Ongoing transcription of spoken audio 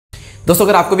दोस्तों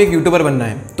अगर आपको भी एक यूट्यूबर बनना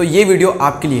है तो ये वीडियो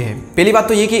आपके लिए है। पहली बात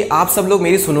तो ये कि आप सब लोग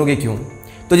मेरी सुनोगे क्यों,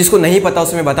 तो जिसको नहीं पता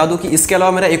उसे मैं बता दूं कि इसके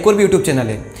अलावा मेरा एक और भी यूट्यूब चैनल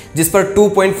है जिस पर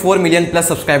 2.4 मिलियन प्लस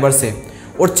सब्सक्राइबर्स है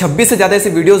और 26 से ज़्यादा ऐसे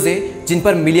वीडियोज़ है जिन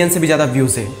पर मिलियन से भी ज़्यादा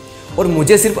व्यूज़ है। और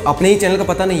मुझे सिर्फ अपने ही चैनल का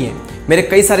पता नहीं है, मेरे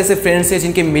कई सारे ऐसे फ्रेंड्स हैं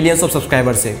जिनके मिलियंस ऑफ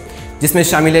सब्सक्राइबर्स है, जिसमें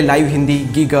शामिल है लाइव हिंदी,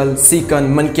 गीगल,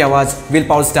 सीकन, मन की आवाज़, will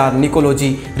power star,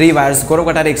 निकोलॉजी, रीवायर्स,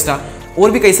 Gaurav Katare extra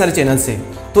और भी कई सारे चैनल्स हैं।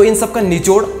 तो इन सब का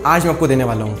निचोड़ आज मैं आपको देने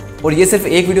वाला हूँ। और ये सिर्फ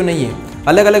एक वीडियो नहीं है,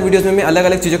 अलग अलग वीडियोज़ में मैं अलग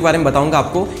अलग चीज़ों के बारे में बताऊँगा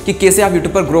आपको कि कैसे आप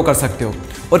यूट्यूब पर ग्रो कर सकते हो।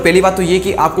 और पहली बात तो ये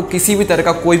कि आपको किसी भी तरह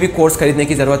का कोई भी कोर्स खरीदने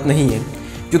की ज़रूरत नहीं है,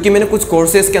 क्योंकि मैंने कुछ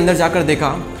कोर्सेज़ के अंदर जाकर देखा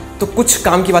तो कुछ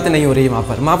काम की बातें नहीं हो रही है।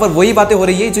 वहाँ पर वही बातें हो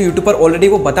रही है जो यूट्यूब पर ऑलरेडी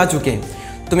वो बता चुके हैं।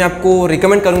 तो मैं आपको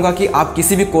रिकमेंड करूंगा कि आप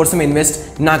किसी भी कोर्स में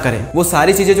इन्वेस्ट ना करें। वो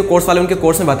सारी चीज़ें जो कोर्स वाले उनके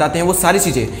कोर्स में बताते हैं वो सारी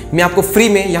चीज़ें मैं आपको फ्री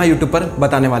में यहाँ यूट्यूब पर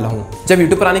बताने वाला हूँ। जब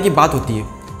यूट्यूब पर आने की बात होती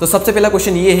है तो सबसे पहला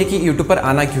क्वेश्चन ये है कि यूट्यूब पर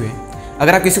आना क्यों है।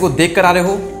 अगर आप किसी को देख कर आ रहे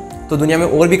हो तो दुनिया में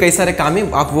और भी कई सारे काम है,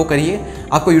 आप वो करिए,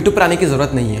 आपको यूट्यूब पर आने की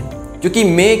ज़रूरत नहीं है। क्योंकि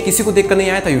मैं किसी को देख कर नहीं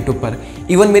आया था यूट्यूब पर,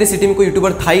 इवन मेरी सिटी में कोई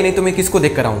यूट्यूबर था ही नहीं, तो मैं किसको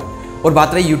देख कर आऊँ। और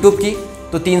बात रही यूट्यूब की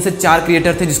तो 3 से 4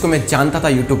 क्रिएटर थे जिसको मैं जानता था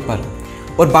यूट्यूब पर।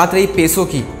 और बात रही पैसों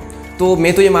की तो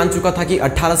मैं तो ये मान चुका था कि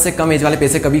 18 से कम एज वाले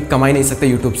पैसे कभी कमा ही नहीं सकते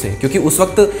यूट्यूब से, क्योंकि उस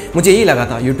वक्त मुझे यही लगा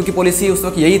था, यूट्यूब की पॉलिसी उस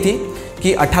वक्त यही थी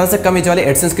कि 18 से कम एज वाले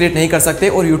एडसेंस क्रिएट नहीं कर सकते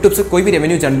और यूट्यूब से कोई भी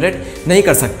रेवेन्यू जनरेट नहीं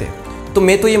कर सकते। तो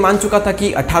मैं तो ये मान चुका था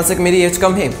कि 18 से मेरी एज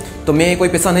कम है तो मैं कोई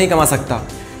पैसा नहीं कमा सकता।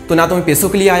 तो ना तो मैं पैसों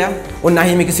के लिए आया और ना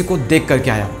ही मैं किसी को देख करके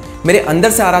आया, मेरे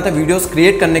अंदर से आ रहा था वीडियोज़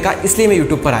क्रिएट करने का, इसलिए मैं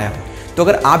यूट्यूब पर आया। तो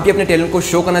अगर आप भी अपने टैलेंट को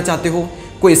शो करना चाहते हो,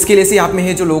 कोई स्किल ऐसी आप में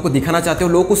है जो लोगों को दिखाना चाहते हो,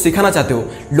 लोगों को सिखाना चाहते हो,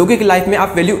 लोगों की लाइफ में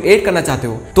आप वैल्यू ऐड करना चाहते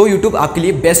हो, तो यूट्यूब आपके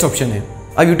लिए बेस्ट ऑप्शन है।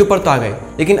 अब यूट्यूब पर तो आ गए,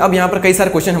 लेकिन अब यहाँ पर कई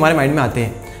सारे क्वेश्चन हमारे माइंड में आते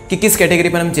हैं कि किस कैटेगरी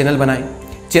पर हम चैनल बनाएं।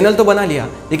 चैनल तो बना लिया,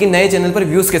 लेकिन नए चैनल पर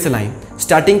व्यूज़ कैसे लाएं,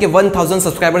 स्टार्टिंग के 1000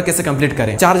 सब्सक्राइबर कैसे कंप्लीट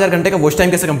करें, 4000 घंटे का वॉच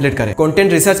टाइम कैसे कंप्लीट करें,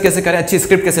 कंटेंट रिसर्च कैसे करें, अच्छी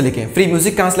स्क्रिप्ट कैसे लिखें, फ्री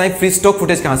म्यूजिक कहाँ से लाएं, फ्री स्टॉक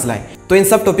फुटेज कहाँ से लाएं। तो इन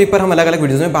सब टॉपिक पर हम अलग अलग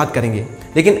वीडियोज़ में बात करेंगे,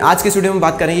 लेकिन आज के इस वीडियो में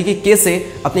बात करेंगे कि कैसे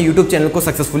अपने यूट्यूब चैनल को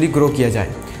सक्सेसफुली ग्रो किया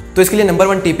जाए। तो इसके लिए नंबर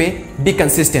 1 टिप है, बी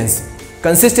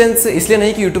कंसिस्टेंस। इसलिए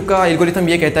नहीं कि यूट्यूब का एल्गोरिथम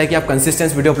ये कहता है कि आप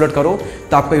कंसिस्टेंस वीडियो अपलोड करो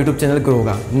तो आपका यूट्यूब चैनल ग्रो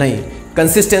होगा। नहीं,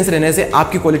 कंसिस्टेंस रहने से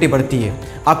आपकी क्वालिटी बढ़ती है।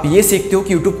 आप ये सीखते हो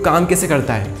कि यूट्यूब काम कैसे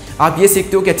करता है, आप ये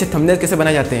सीखते हो कि अच्छे थंबनेल कैसे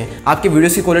बनाए जाते हैं, आपकी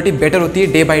वीडियोस की क्वालिटी बेटर होती है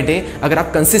डे बाय डे अगर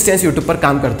आप कंसिस्टेंस यूट्यूब पर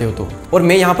काम करते हो तो। और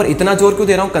मैं यहाँ पर इतना जोर क्यों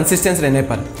दे रहा हूँ कंसिस्टेंस रहने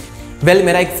पर।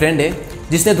 मेरा एक फ्रेंड है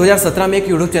जिसने 2017 में एक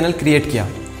यूट्यूब चैनल क्रिएट किया।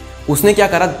 उसने क्या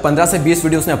करा, 15 से 20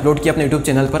 वीडियो उसने अपलोड किया अपने यूट्यूब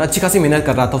चैनल पर। अच्छी खासी मेहनत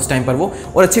कर रहा था उस टाइम पर वो,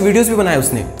 और अच्छी वीडियोस भी बनाए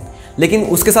उसने। लेकिन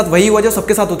उसके साथ वही हुआ जो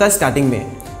सबके साथ होता है स्टार्टिंग में,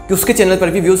 कि उसके चैनल पर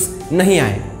भी व्यूज़ नहीं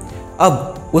आए।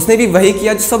 अब उसने भी वही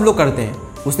किया जो सब लोग करते हैं,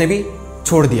 उसने भी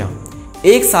छोड़ दिया।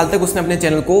 1 साल तक उसने अपने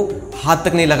चैनल को हाथ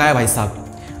तक नहीं लगाया भाई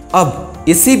साहब। अब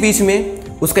इसी बीच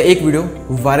में उसका एक वीडियो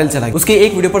वायरल चला गया, उसके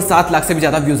एक वीडियो पर 7 लाख से भी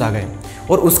ज़्यादा व्यूज़ आ गए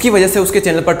और उसकी वजह से उसके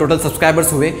चैनल पर टोटल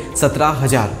सब्सक्राइबर्स हुए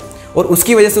 17,000। और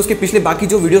उसकी वजह से उसके पिछले बाकी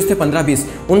जो वीडियोस थे 15-20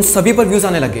 उन सभी पर व्यूज़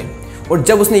आने लगे। और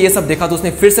जब उसने ये सब देखा तो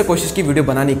उसने फिर से कोशिश की वीडियो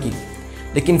बनाने की,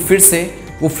 लेकिन फिर से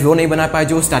वो फ्लो नहीं बना पाया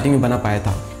जो वो स्टार्टिंग में बना पाया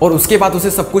था। और उसके बाद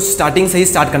उसे सब कुछ स्टार्टिंग से ही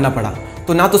स्टार्ट करना पड़ा।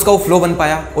 तो ना तो उसका वो फ्लो बन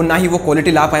पाया और ना ही वो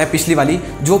क्वालिटी ला पाया पिछली वाली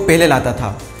जो पहले लाता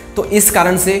था। तो इस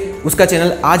कारण से उसका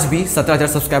चैनल आज भी 17,000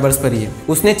 सब्सक्राइबर्स पर ही है।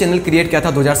 उसने चैनल क्रिएट किया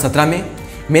था 2017 में,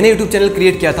 मैंने यूट्यूब चैनल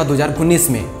क्रिएट किया था 2019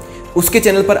 में। उसके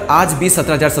चैनल पर आज भी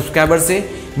 17,000 सब्सक्राइबर्स है,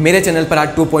 मेरे चैनल पर आज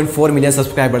 2.4 मिलियन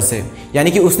सब्सक्राइबर्स है।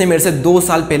 यानी कि उसने मेरे से 2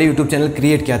 साल पहले यूट्यूब चैनल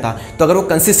क्रिएट किया था। तो अगर वो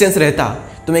कंसिस्टेंस रहता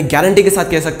तो मैं गारंटी के साथ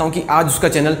कह सकता हूँ कि आज उसका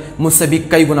चैनल मुझसे भी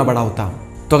कई गुना बड़ा होता।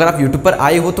 तो अगर आप यूट्यूब पर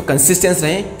आए हो तो कंसिस्टेंस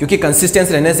रहें, क्योंकि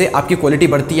कंसिस्टेंस रहने से आपकी क्वालिटी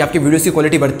बढ़ती है, आपकी वीडियोस की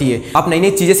क्वालिटी बढ़ती है, आप नई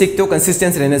नई चीज़ें सीखते हो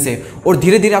कंसिस्टेंस रहने से। और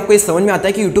धीरे धीरे आपको ये समझ में आता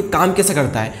है कि यूट्यूब काम कैसे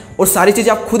करता है और सारी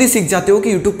चीज़ें आप खुद ही सीख जाते हो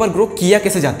कि यूट्यूब पर ग्रो किया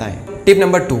कैसे जाता है। Tip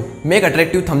number 2, make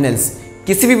attractive thumbnails.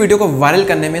 किसी भी वीडियो को वायरल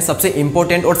करने में सबसे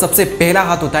इंपॉर्टेंट और सबसे पहला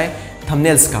हाथ होता है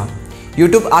थंबनेल्स का।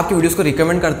 यूट्यूब आपकी वीडियोस को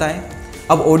रिकमेंड करता है।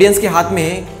 अब ऑडियंस के हाथ में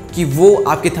है कि वो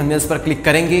आपके थंबनेल्स पर क्लिक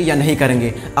करेंगे या नहीं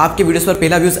करेंगे, आपके वीडियोस पर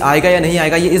पहला व्यूज़ आएगा या नहीं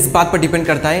आएगा, ये इस बात पर डिपेंड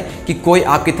करता है कि कोई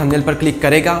आपके थंबनेल पर क्लिक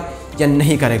करेगा या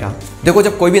नहीं करेगा। देखो,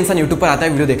 जब कोई भी इंसान यूट्यूब पर आता है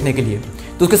वीडियो देखने के लिए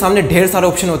तो उसके सामने ढेर सारे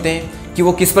ऑप्शन होते हैं कि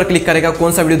वो किस पर क्लिक करेगा,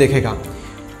 कौन सा वीडियो देखेगा।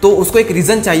 तो उसको एक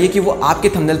रीज़न चाहिए कि वो आपके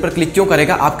थंबनेल पर क्लिक क्यों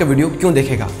करेगा, आपका वीडियो क्यों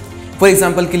देखेगा। फॉर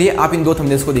एग्जाम्पल के लिए आप इन 2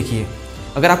 थंबनेल्स को देखिए।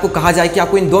 अगर आपको कहा जाए कि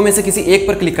आपको इन 2 में से किसी एक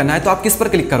पर क्लिक करना है तो आप किस पर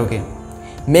क्लिक करोगे?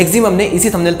 मैक्सिमम ने इसी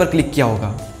थंबनेल पर क्लिक किया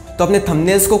होगा। तो अपने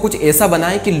थंबनेल्स को कुछ ऐसा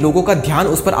बनाएं कि लोगों का ध्यान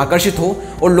उस पर आकर्षित हो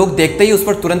और लोग देखते ही उस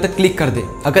पर तुरंत क्लिक कर दे।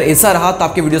 अगर ऐसा रहा तो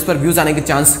आपके वीडियोस पर व्यूज आने के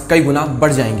चांस कई गुना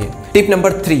बढ़ जाएंगे। Tip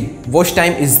number 3, watch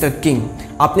time is the king.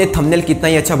 आपने थंबनेल कितना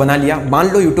ही अच्छा बना लिया, मान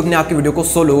लो यूट्यूब ने आपकी वीडियो को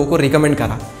 100 लोगों को रिकमेंड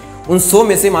करा, उन 100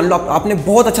 में से मान लो आपने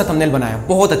बहुत अच्छा थंबनेल बनाया,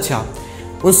 बहुत अच्छा,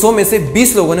 उन 100 में से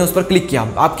 20 लोगों ने उस पर क्लिक किया।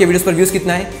 आपके वीडियोस पर व्यूज़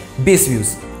कितना है? 20 व्यूज़।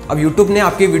 अब YouTube ने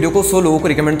आपके वीडियो को 100 लोगों को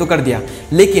रिकमेंड तो कर दिया,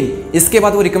 लेकिन इसके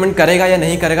बाद वो रिकमेंड करेगा या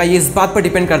नहीं करेगा ये इस बात पर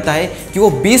डिपेंड करता है कि वो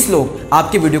 20 लोग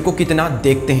आपके वीडियो को कितना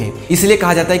देखते हैं। इसलिए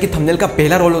कहा जाता है कि थंबनेल का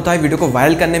पहला रोल होता है वीडियो को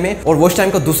वायरल करने में, और वॉच टाइम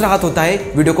का दूसरा हाथ होता है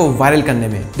वीडियो को वायरल करने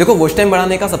में। देखो, वॉच टाइम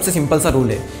बढ़ाने का सबसे सिंपल सा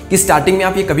रूल है कि स्टार्टिंग में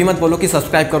आप ये कभी मत बोलो कि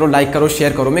सब्सक्राइब करो, लाइक करो,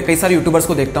 शेयर करो। मैं कई सारे यूट्यूबर्स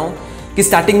को देखता हूँ कि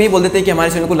स्टार्टिंग में ही बोल देते हैं कि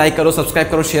हमारे चैनल को लाइक करो, सब्सक्राइब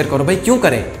करो, शेयर करो। भाई क्यों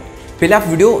करें? पहले आप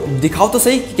वीडियो दिखाओ तो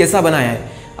सही कि कैसा बनाया है।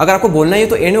 अगर आपको बोलना है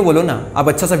तो एंड में बोलो ना, आप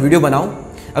अच्छा सा वीडियो बनाओ।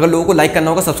 अगर लोगों को लाइक करना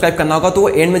होगा, सब्सक्राइब करना होगा तो वो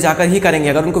एंड में जाकर ही करेंगे।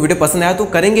 अगर उनको वीडियो पसंद आया तो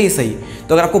करेंगे ही सही।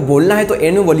 तो अगर आपको बोलना है तो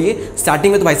एंड में बोलिए,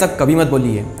 स्टार्टिंग में तो भाई साहब कभी मत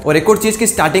बोलिए। और एक और चीज़ कि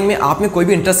स्टार्टिंग में आप में कोई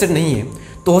भी इंटरेस्टेड नहीं है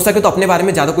तो हो सके तो अपने बारे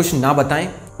में ज़्यादा कुछ ना बताएं।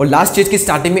 और लास्ट चीज़ की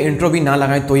स्टार्टिंग में इंट्रो भी ना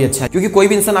लगाएं तो ही अच्छा है, क्योंकि कोई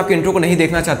भी इंसान आपके इंट्रो को नहीं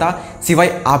देखना चाहता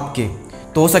सिवाय आपके।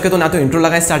 तो हो सके तो ना तो इंट्रो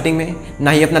लगाएं स्टार्टिंग में,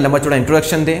 ना ही अपना लंबा चौड़ा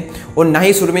इंट्रोडक्शन दें, और ना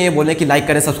ही शुरू में ये बोलें कि लाइक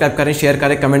करें, सब्सक्राइब करें, शेयर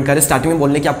करें, कमेंट करें। स्टार्टिंग में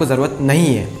बोलने की आपको ज़रूरत नहीं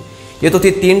है। ये तो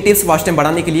थी 3 टिप्स वॉच टाइम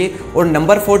बढ़ाने के लिए। और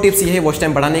नंबर 4 टिप्स ये है वॉच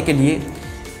टाइम बढ़ाने के लिए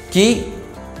कि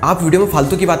आप वीडियो में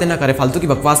फालतू की बातें ना करें, फालतू की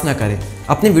बकवास ना करें।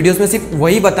 अपने वीडियोस में सिर्फ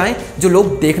वही बताएं जो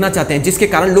लोग देखना चाहते हैं, जिसके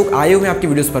कारण लोग आए हुए हैं आपकी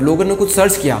वीडियोस पर। लोगों ने कुछ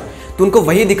सर्च किया तो उनको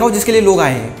वही दिखाओ जिसके लिए लोग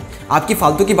आए हैं। आपकी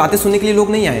फालतू की बातें सुनने के लिए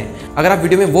लोग नहीं आए। अगर आप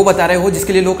वीडियो में वो बता रहे हो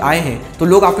जिसके लिए लोग आए हैं तो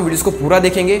लोग आपके वीडियोस को पूरा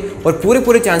देखेंगे, और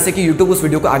पूरे चांस है कि यूट्यूब उस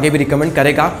वीडियो को आगे भी रिकमेंड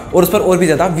करेगा और उस पर और भी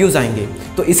ज़्यादा व्यूज़ आएंगे।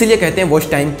 तो इसीलिए कहते हैं watch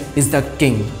time is the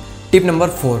king. Tip number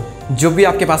 4, जो भी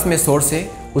आपके पास में सोर्स है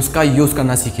उसका यूज़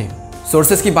करना सीखें।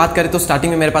 सोर्सेज की बात करें तो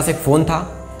स्टार्टिंग में मेरे पास एक फ़ोन था,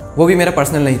 वो भी मेरा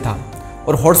पर्सनल नहीं था,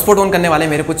 और हॉटस्पॉट ऑन करने वाले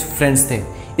मेरे कुछ फ्रेंड्स थे।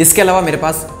 इसके अलावा मेरे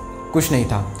पास कुछ नहीं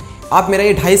था। आप मेरा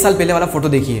ये 2.5 साल पहले वाला फ़ोटो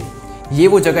देखिए। ये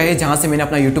वो जगह है जहाँ से मैंने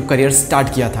अपना YouTube करियर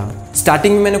स्टार्ट किया था।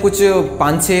 स्टार्टिंग में मैंने कुछ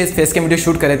 5-6 फेस कैम वीडियो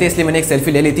शूट करे थे, इसलिए मैंने एक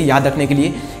सेल्फी ले ली थी याद रखने के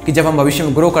लिए कि जब हम भविष्य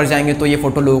में ग्रो कर जाएंगे तो ये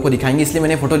फोटो लोगों को दिखाएंगे। इसलिए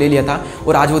मैंने फोटो ले लिया था,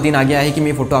 और आज वो दिन आ गया है कि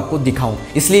मैं फोटो आपको दिखाऊं।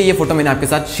 इसलिए ये फोटो मैंने आपके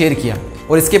साथ शेयर किया।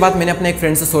 और इसके बाद मैंने अपने एक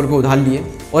फ्रेंड से 100 रुपये उधार लिए,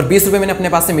 और 20 रुपये मैंने अपने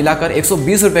पास से मिलाकर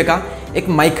 120 रुपये का एक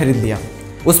माइक खरीद लिया।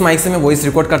 उस माइक से मैं वॉइस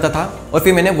रिकॉर्ड करता था, और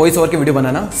फिर मैंने वॉइस ओवर के वीडियो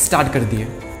बनाना स्टार्ट कर दिए।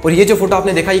 और ये जो फोटो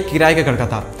आपने देखा ये किराए के घर का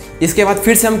था। इसके बाद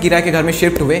फिर से हम किराए के घर में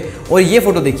शिफ्ट हुए, और ये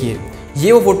फोटो देखिए,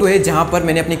 ये वो फोटो है जहाँ पर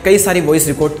मैंने अपनी कई सारी वॉइस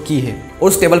रिकॉर्ड की है। और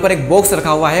उस टेबल पर एक बॉक्स रखा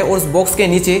हुआ है, और उस बॉक्स के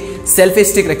नीचे सेल्फी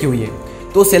स्टिक रखी हुई है।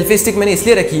 तो सेल्फी स्टिक मैंने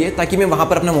इसलिए रखी है ताकि मैं वहाँ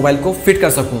पर अपना मोबाइल को फिट कर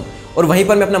सकूँ, और वहीं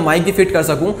पर मैं अपना माइक भी फिट कर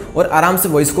सकूँ, और आराम से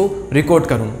वॉइस को रिकॉर्ड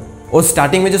करूँ। और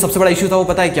स्टार्टिंग में जो सबसे बड़ा इशू था वो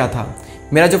पता है क्या था?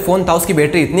 मेरा जो फ़ोन था उसकी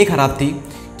बैटरी इतनी ख़राब थी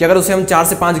कि अगर उसे हम 4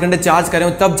 से 5 घंटे चार्ज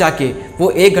करें तब जाके वो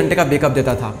 1 घंटे का बैकअप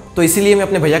देता था। तो इसीलिए मैं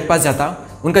अपने भैया के पास जाता,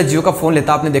 उनका जियो का फ़ोन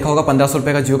लेता। आपने देखा होगा 1500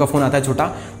 रुपये का जियो का फ़ोन आता है छोटा,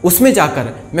 उसमें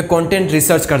जाकर मैं कंटेंट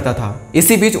रिसर्च करता था।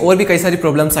 इसी बीच और भी कई सारी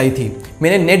प्रॉब्लम्स आई थी।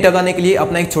 मैंने नेट डलवाने के लिए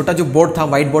अपना एक छोटा जो बोर्ड था,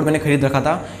 वाइट बोर्ड मैंने खरीद रखा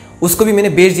था, उसको भी मैंने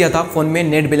बेच दिया था फ़ोन में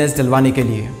नेट बैलेंस डलवाने के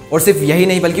लिए। और सिर्फ यही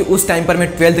नहीं, बल्कि उस टाइम पर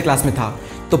मैं 12th क्लास में था।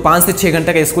 तो 5 से 6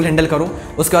 घंटे का स्कूल हैंडल करो,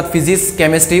 उसके बाद फिजिक्स,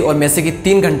 केमिस्ट्री और मैथ्स की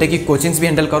 3 घंटे की कोचिंग्स भी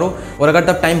हैंडल करो। और अगर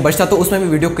तब टाइम बचता तो उसमें भी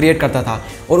वीडियो क्रिएट करता था।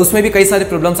 और उसमें भी कई सारी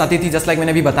प्रॉब्लम्स आती थी, जस्ट लाइक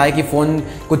मैंने अभी बताया कि फ़ोन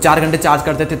को 4 घंटे चार्ज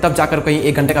करते थे तब जाकर कहीं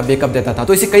 1 घंटे का बैकअप देता था।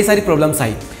 तो इसी कई सारी प्रॉब्लम्स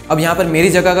आई। अब यहाँ पर मेरी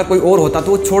जगह अगर कोई और होता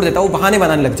तो वो छोड़ देता, वो बहाने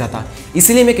बनाने लग जाता।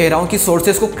 इसीलिए मैं कह रहा हूँ कि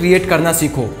सोर्सेज को क्रिएट करना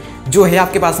सीखो। जो है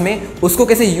आपके पास में उसको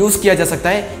कैसे यूज़ किया जा सकता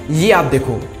है ये आप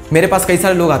देखो। मेरे पास कई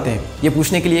सारे लोग आते हैं ये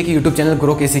पूछने के लिए कि YouTube चैनल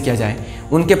ग्रो कैसे किया जाए।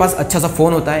 उनके पास अच्छा सा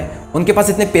फ़ोन होता है, उनके पास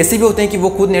इतने पैसे भी होते हैं कि वो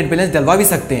खुद नेट बैलेंस डलवा भी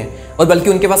सकते हैं, और बल्कि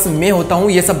उनके पास मैं होता हूँ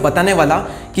ये सब बताने वाला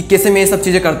कि कैसे मैं ये सब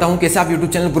चीज़ें करता हूँ, कैसे आप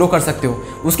YouTube चैनल ग्रो कर सकते हो।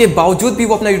 उसके बावजूद भी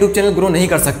वो अपना YouTube चैनल ग्रो नहीं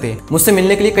कर सकते। मुझसे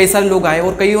मिलने के लिए कई सारे लोग आए,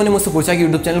 और कईयों ने मुझसे पूछा कि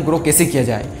YouTube चैनल ग्रो कैसे किया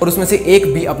जाए, और उसमें से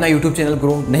एक भी अपना YouTube चैनल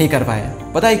ग्रो नहीं कर पाया।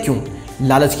 पता है क्यों?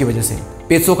 लालच की वजह से।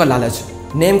 पैसों का लालच,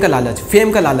 नेम का लालच,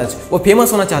 फेम का लालच। वो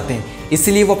फेमस होना चाहते हैं,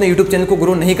 इसलिए वो अपने YouTube चैनल को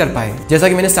ग्रो नहीं कर पाए। जैसा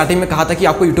कि मैंने स्टार्टिंग में कहा था कि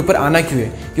आपको YouTube पर आना क्यों है,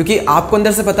 क्योंकि आपको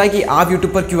अंदर से पता है कि आप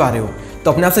YouTube पर क्यों आ रहे हो।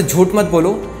 तो अपने आप से झूठ मत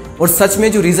बोलो, और सच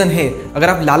में जो रीज़न है, अगर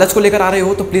आप लालच को लेकर आ रहे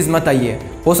हो तो प्लीज़ मत आइए।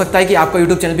 हो सकता है कि आपका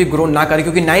YouTube चैनल भी ग्रो ना करे,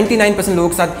 क्योंकि 99% लोगों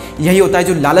के साथ यही होता है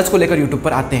जो लालच को लेकर YouTube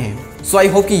पर आते हैं। सो आई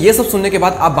होप कि ये सब सुनने के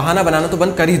बाद आप बहाना बनाना तो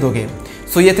बंद कर ही दोगे।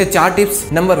 सो ये थे 4 tips.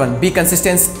 Number 1, be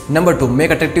consistent. Number 2,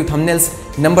 make attractive thumbnails.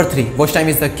 Number 3, watch time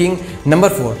is the king. Number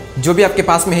 4, जो भी आपके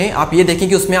पास में है आप ये देखें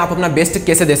कि उसमें आप अपना बेस्ट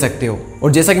कैसे दे सकते हो।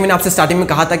 और जैसा कि मैंने आपसे स्टार्टिंग में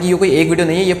कहा था कि ये कोई एक वीडियो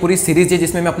नहीं है, ये पूरी सीरीज है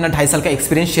जिसमें मैं अपना 2.5 साल का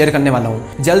एक्सपीरियंस शेयर करने वाला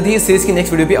हूँ। जल्द ही इस सीरीज की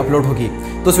नेक्स्ट वीडियो भी अपलोड होगी,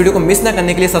 तो उस वीडियो को मिस ना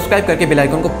करने के लिए सब्सक्राइब करके बेल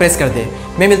आइकन को प्रेस कर दे।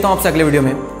 मैं मिलता हूँ आपसे अगले वीडियो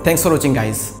में। Thanks for watching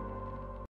guys.